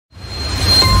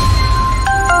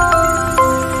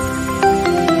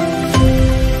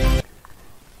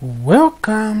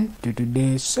Welcome to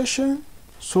today's session.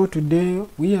 So today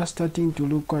we are starting to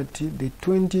look at the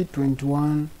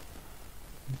 2021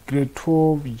 Grade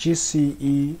 12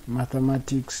 Gce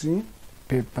Mathematics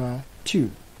Paper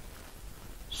 2.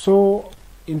 So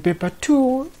in Paper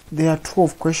 2 there are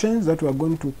 12 questions that we are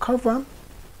going to cover,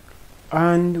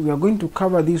 and we are going to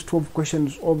cover these 12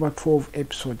 questions over 12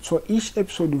 episodes. So each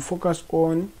episode will focus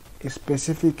on a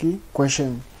specific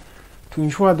question to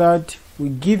ensure that we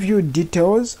give you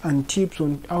details and tips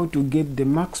on how to get the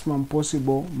maximum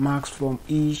possible marks from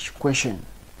each question.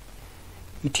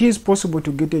 It is possible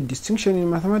to get a distinction in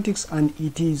mathematics, and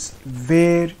it is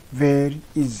very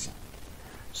easy.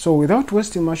 So without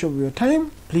wasting much of your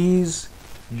time, please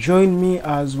join me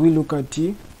as we look at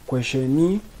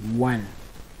question 1.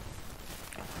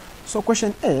 So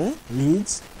question A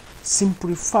reads,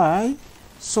 simplify.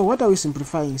 So what are we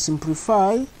simplifying?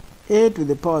 Simplify a to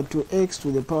the power 2 x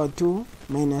to the power 2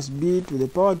 minus b to the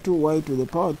power 2 y to the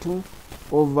power 2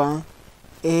 over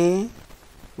a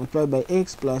multiplied by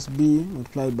x plus b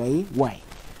multiplied by y.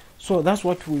 So that's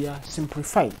what we are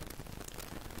simplifying.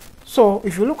 So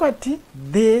if you look at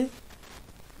the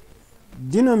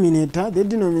denominator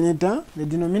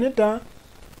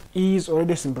is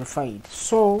already simplified.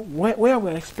 So where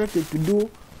we're expected to do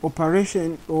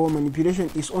operation or manipulation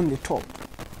is on the top.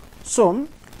 So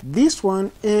this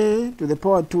one, a to the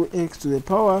power 2x to the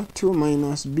power 2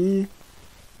 minus b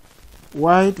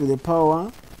y to the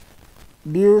power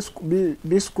b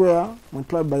square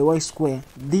multiplied by y square.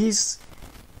 This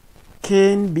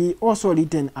can be also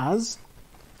written as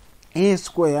a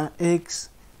square x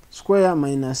square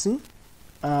minus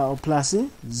or plus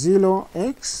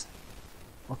 0x,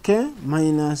 okay,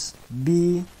 minus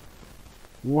b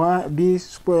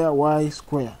square y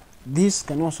square. This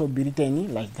can also be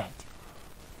written like that.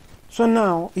 So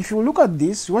now, if you look at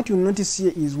this, what you notice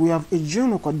here is we have a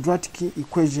general quadratic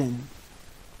equation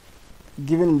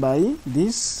given by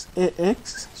this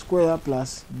ax square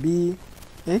plus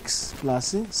bx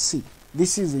plus c.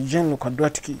 This is a general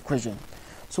quadratic equation.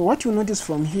 So what you notice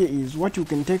from here is, what you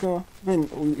can take you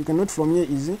can note from here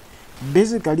is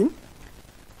basically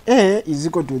a is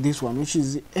equal to this one, which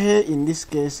is a in this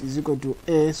case is equal to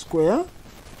a square.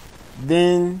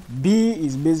 Then b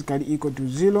is basically equal to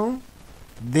 0.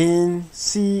 Then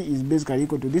c is basically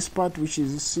equal to this part, which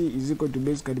is c is equal to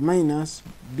basically minus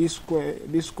b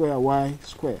square y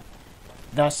square.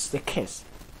 That's the case.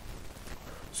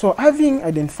 So having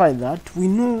identified that, we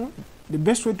know the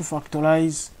best way to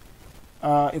factorize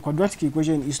a quadratic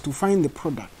equation is to find the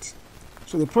product.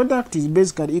 So the product is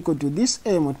basically equal to this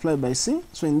a multiplied by c.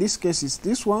 So in this case it's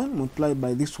this one multiplied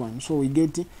by this one. So we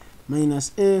get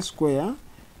minus a square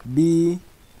b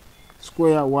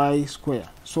square y square.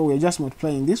 So we're just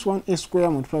multiplying this one, a square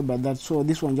multiplied by that, so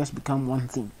this one just become one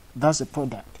thing. That's the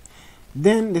product.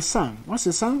 Then the sum. What's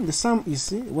the sum? The sum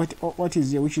is what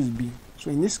is here, which is b. So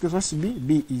in this case, what's b?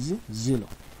 B is 0.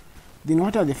 Then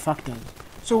what are the factors?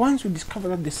 So once we discover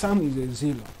that the sum is a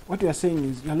 0, what we are saying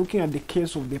is we are looking at the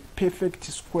case of the perfect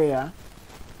square.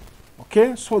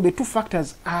 Okay, so the two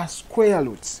factors are square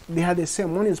roots. They are the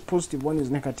same. One is positive, one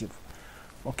is negative.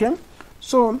 Okay,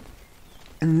 so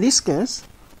in this case,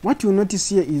 what you notice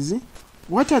here is,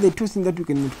 what are the two things that we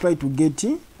can multiply to get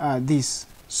this?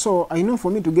 So I know for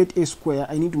me to get a square,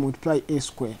 I need to multiply a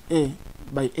square, a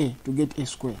by a to get a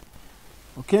square.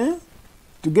 Okay?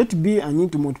 To get b, I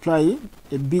need to multiply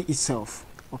a b itself.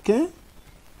 Okay?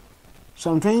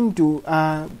 So I'm trying to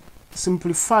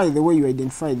simplify the way you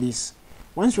identify this.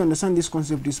 Once you understand this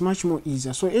concept, it's much more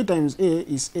easier. So a times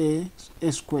a is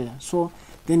a square. So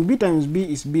then b times b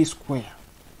is b square.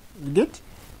 You get?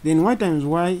 Then y times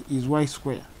y is y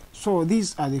square. So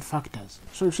these are the factors.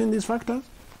 So you've seen these factors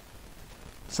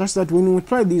such that when you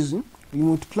multiply these, you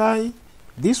multiply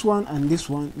this one and this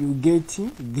one, you get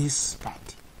this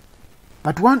part.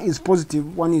 But one is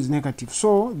positive, one is negative.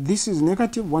 So this is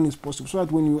negative, one is positive. So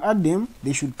that when you add them,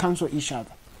 they should cancel each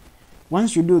other.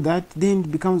 Once you do that, then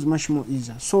it becomes much more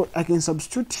easier. So I can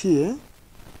substitute here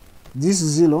this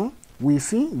 0 with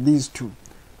these two.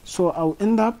 So I'll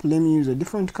end up, let me use a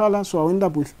different color. So I'll end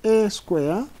up with a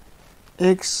square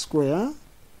x square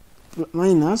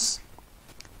minus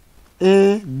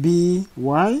a b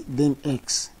y then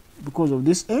x because of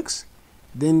this x,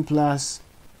 then plus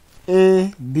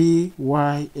a b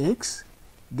y x,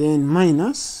 then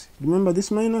minus, remember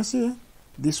this minus here,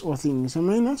 this whole thing is a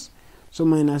minus, so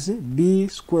minus b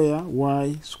square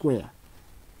y square.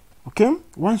 Okay,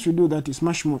 once you do that, it's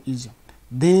much more easier.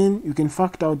 Then you can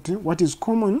factor out what is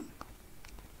common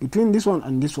between this one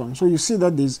and this one. So you see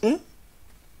that there is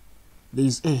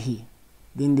a here,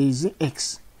 then there is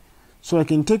x. So I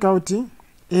can take out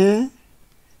a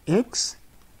x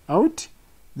out,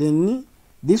 then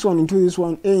this one into this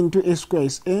one, a into a square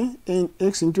is a, and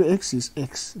x into x is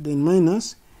x, then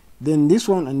minus, then this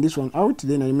one and this one out,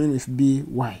 then I remain with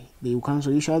by. They will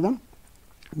cancel each other,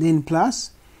 then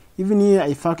plus, even here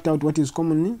I factor out what is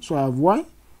common, so I have y,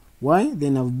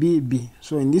 then I have b.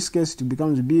 So in this case it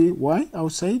becomes by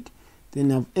outside,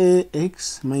 then I have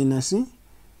ax minus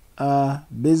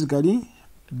basically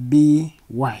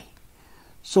by.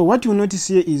 So what you notice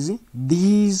here is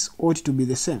these ought to be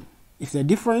the same. If they're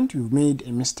different, you've made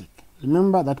a mistake.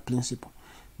 Remember that principle.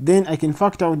 Then I can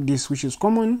factor out this, which is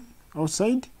common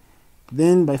outside.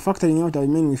 Then by factoring out, I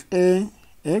remain with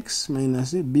ax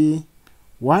minus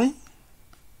by.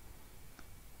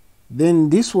 Then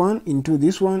this one into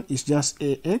this one is just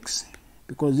ax,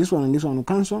 because this one and this one will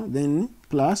cancel. Then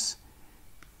plus,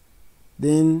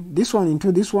 then this one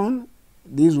into this one,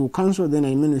 these will cancel. Then I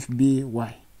remain with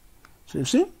by. So you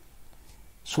see,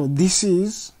 so this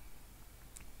is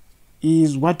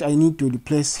what I need to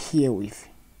replace here with.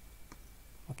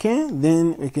 Okay,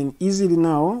 then we can easily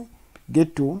now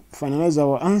get to finalize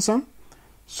our answer.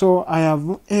 So I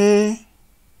have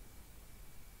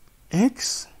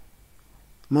ax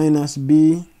minus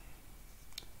b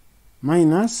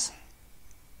minus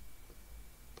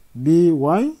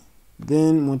by,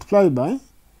 then multiply by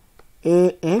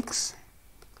ax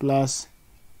plus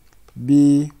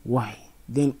by,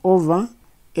 then over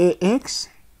ax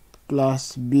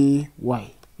plus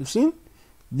by. You see,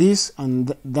 this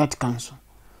and that cancel.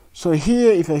 So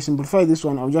here, if I simplify this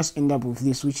one, I'll just end up with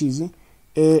this, which is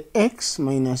ax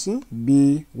minus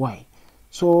by.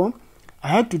 So I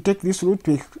had to take this route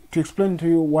to explain to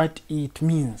you what it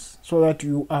means, so that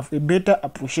you have a better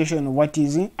appreciation of what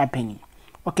is happening.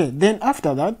 Okay, then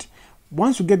after that,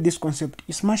 once you get this concept,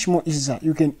 it's much more easier.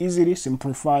 You can easily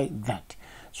simplify that.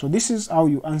 So this is how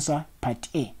you answer part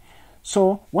A.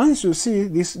 So once you see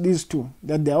these two,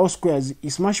 that they are all squares,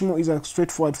 it's much more easier,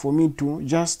 straightforward for me to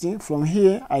just from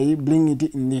here I bring it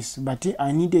in this, but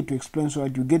I needed to explain so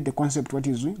that you get the concept what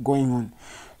is going on.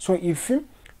 So if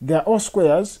they are all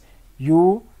squares,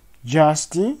 you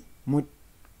just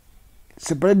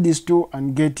separate these two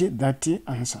and get that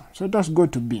answer. So let us go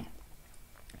to B.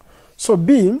 So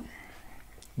B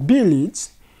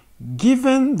leads,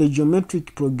 given the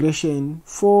geometric progression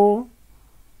 4,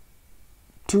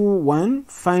 2, 1,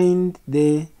 find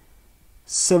the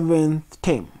 7th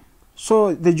term.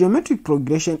 So the geometric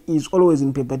progression is always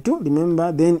in paper 2,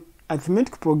 remember, then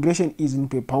arithmetic progression is in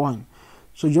paper 1.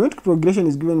 So geometric progression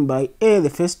is given by A, the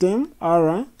first term,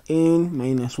 R, n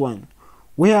minus 1,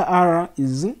 where R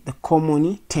is the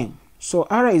common term. So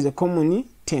R is a common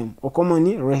term or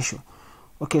common ratio.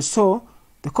 Okay, so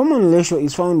the common ratio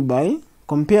is found by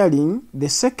comparing the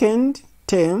second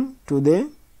term to the,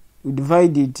 we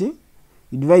divide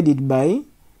it by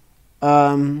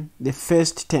the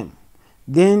first term.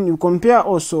 Then you compare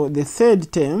also the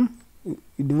third term, you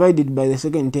divide it by the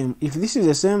second term. If this is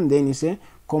the same, then it's a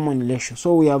common ratio.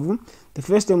 So we have the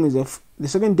first term is the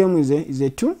second term is a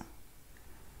 2.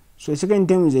 So the second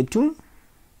term is a 2.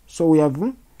 So we have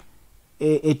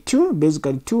a 2,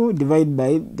 basically 2 divided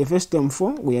by the first term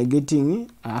 4, we are getting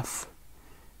half.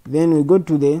 Then we go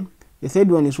to the third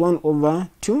one is 1 over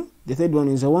 2. The third one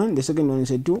is a 1. The second one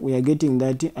is a 2. We are getting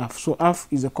that half. So half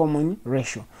is a common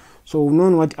ratio. So we know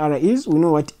what R is. We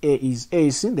know what A is. A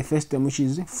is the first term, which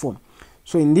is 4.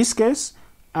 So in this case,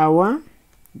 our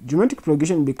geometric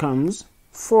progression becomes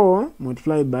 4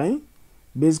 multiplied by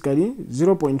basically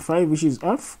 0.5, which is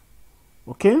half.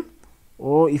 Okay.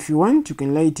 Or if you want, you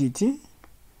can write it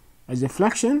as a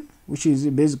fraction, which is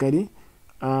basically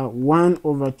 1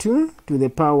 over 2 to the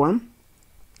power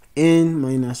n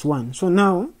minus 1. So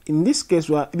now, in this case,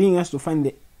 we are being asked to find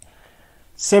the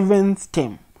 7th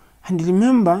term. And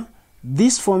remember,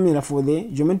 this formula for the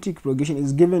geometric progression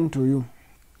is given to you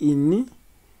in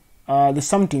the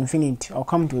sum to infinity. I'll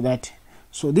come to that.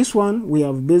 So this one, we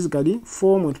have basically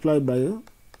 4 multiplied by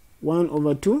 1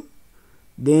 over 2.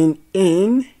 Then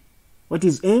n, what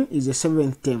is n? Is the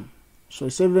 7th term. So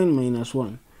 7 minus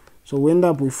 1. So we end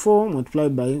up with 4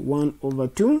 multiplied by 1 over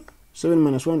 2. 7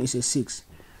 minus 1 is a 6.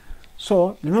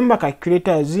 So remember,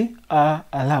 calculators are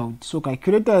allowed. So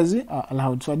calculators are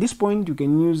allowed. So at this point, you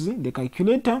can use the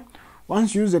calculator.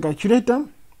 Once you use the calculator,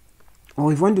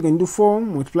 or if you want, you can do 4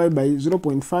 multiplied by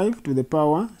 0.5 to the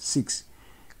power 6.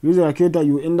 Use the calculator,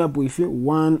 you end up with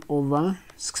 1 over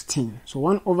 16. So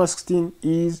 1 over 16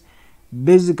 is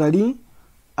basically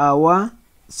our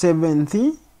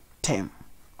 7th term.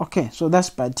 Okay, so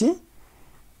that's part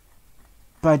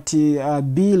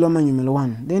B, Roman numeral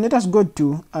 1. Then let us go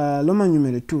to Roman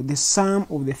numeral 2, the sum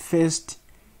of the first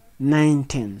 9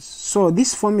 terms. So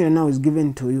this formula now is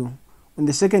given to you. on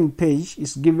the second page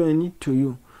is given to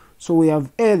you. So we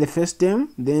have a, the first term,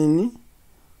 then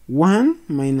 1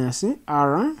 minus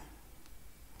r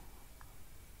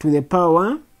to the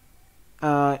power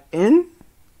n,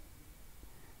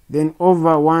 then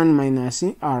over 1 minus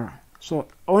r. So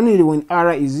only when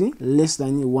r is less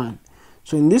than 1.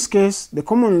 So in this case, the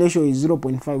common ratio is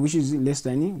 0.5, which is less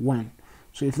than 1.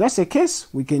 So if that's the case,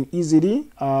 we can easily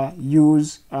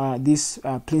use this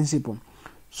principle.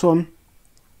 So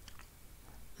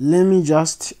let me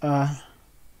just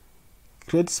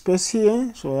create space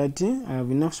here so that I have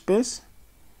enough space.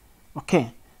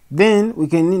 Okay, then we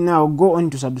can now go on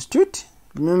to substitute.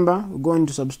 Remember, we go on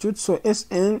to substitute. So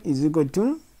Sn is equal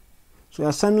to, so we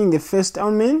are summing the first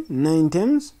element 9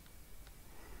 terms.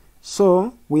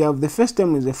 So we have the first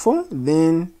term is a 4,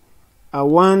 then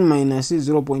 1 minus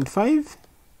 0.5,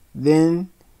 then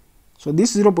so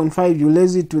this 0.5 you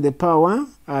raise it to the power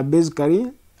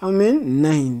basically element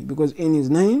 9, because n is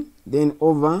 9, then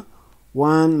over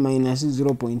 1 minus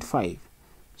 0.5.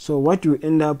 So what you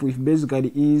end up with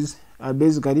basically is 4,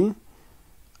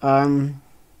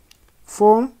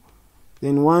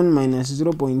 then 1 minus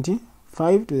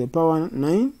 0.5 to the power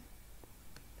 9,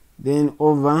 then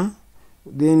over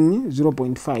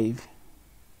 0.5,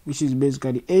 which is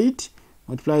basically 8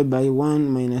 multiplied by 1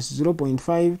 minus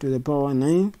 0.5 to the power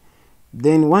 9.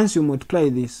 Then once you multiply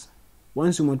this,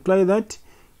 once you multiply that,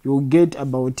 you will get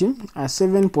about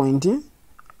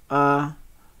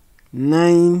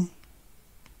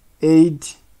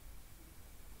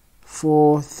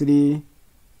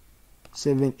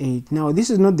Now this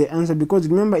is not the answer, because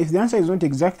remember, if the answer is not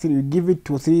exactly, you give it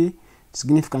to 3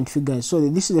 significant figures. So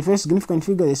this is the first significant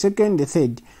figure, the second, the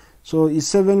third. So it's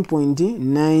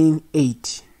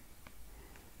 7.98.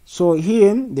 So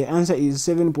here the answer is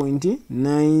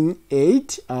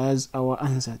 7.98 as our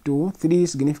answer to 3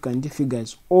 significant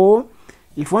figures. Or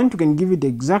if one, you can give it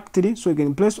exactly, so you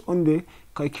can place on the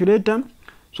calculator.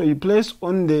 So you place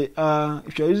on the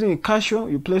if you're using a Casio,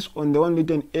 you place on the one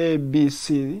written A, B,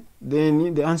 C,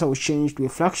 then the answer will change to a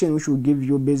fraction, which will give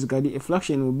you basically, a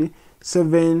fraction will be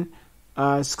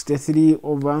 63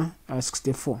 over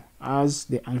 64 as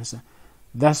the answer.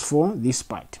 That's for this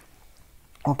part.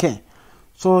 Okay,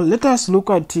 so let us look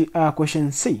at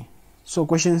question C. So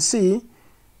question C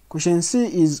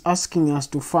is asking us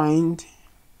to find,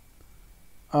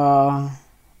 let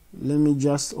me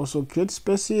just also create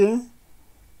space here.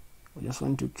 I just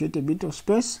want to create a bit of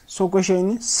space. So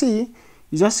question C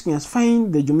is asking us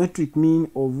find the geometric mean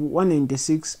of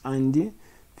 196 and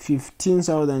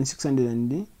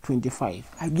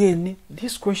 15,625. Again,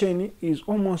 this question is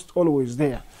almost always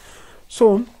there.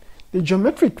 So the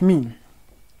geometric mean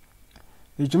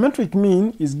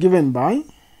is given by,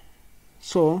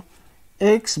 so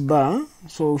x bar,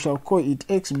 so we shall call it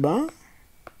x bar.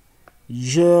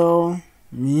 Gel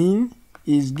mean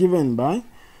is given by,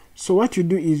 so what you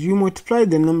do is you multiply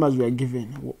the numbers we are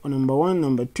given, number 1,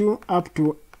 number 2, up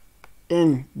to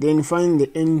n, then find the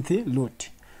nth root.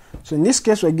 So in this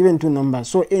case, we are given 2 numbers,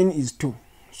 so n is 2.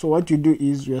 So what you do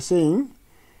is you are saying,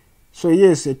 so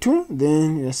yes, a 2,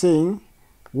 then you are saying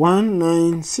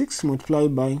 196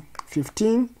 multiplied by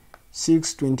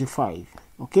 15,625.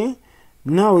 Okay,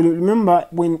 now remember,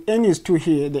 when n is 2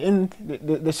 here,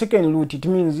 the second root, it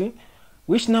means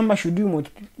which number should you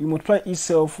multiply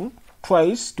itself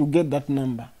twice to get that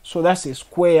number. So that's a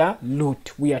square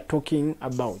root we are talking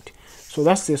about. So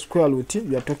that's the square root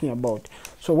we are talking about.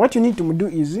 So what you need to do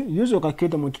is use your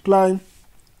calculator, multiply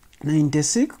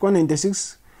 96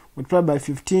 multiplied by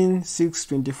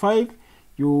 15,625.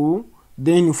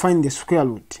 Then you find the square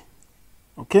root.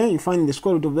 Okay, you find the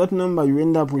square root of that number, you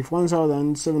end up with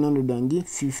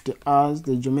 1,750 as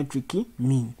the geometric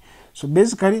mean. So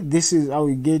basically, this is how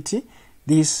you get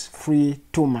this free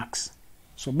 2 marks.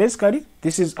 So basically,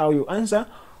 this is how you answer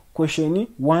question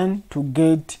 1 to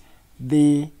get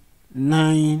the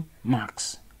 9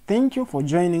 marks. Thank you for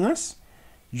joining us.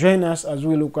 Join us as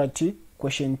we look at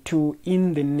question 2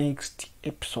 in the next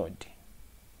episode.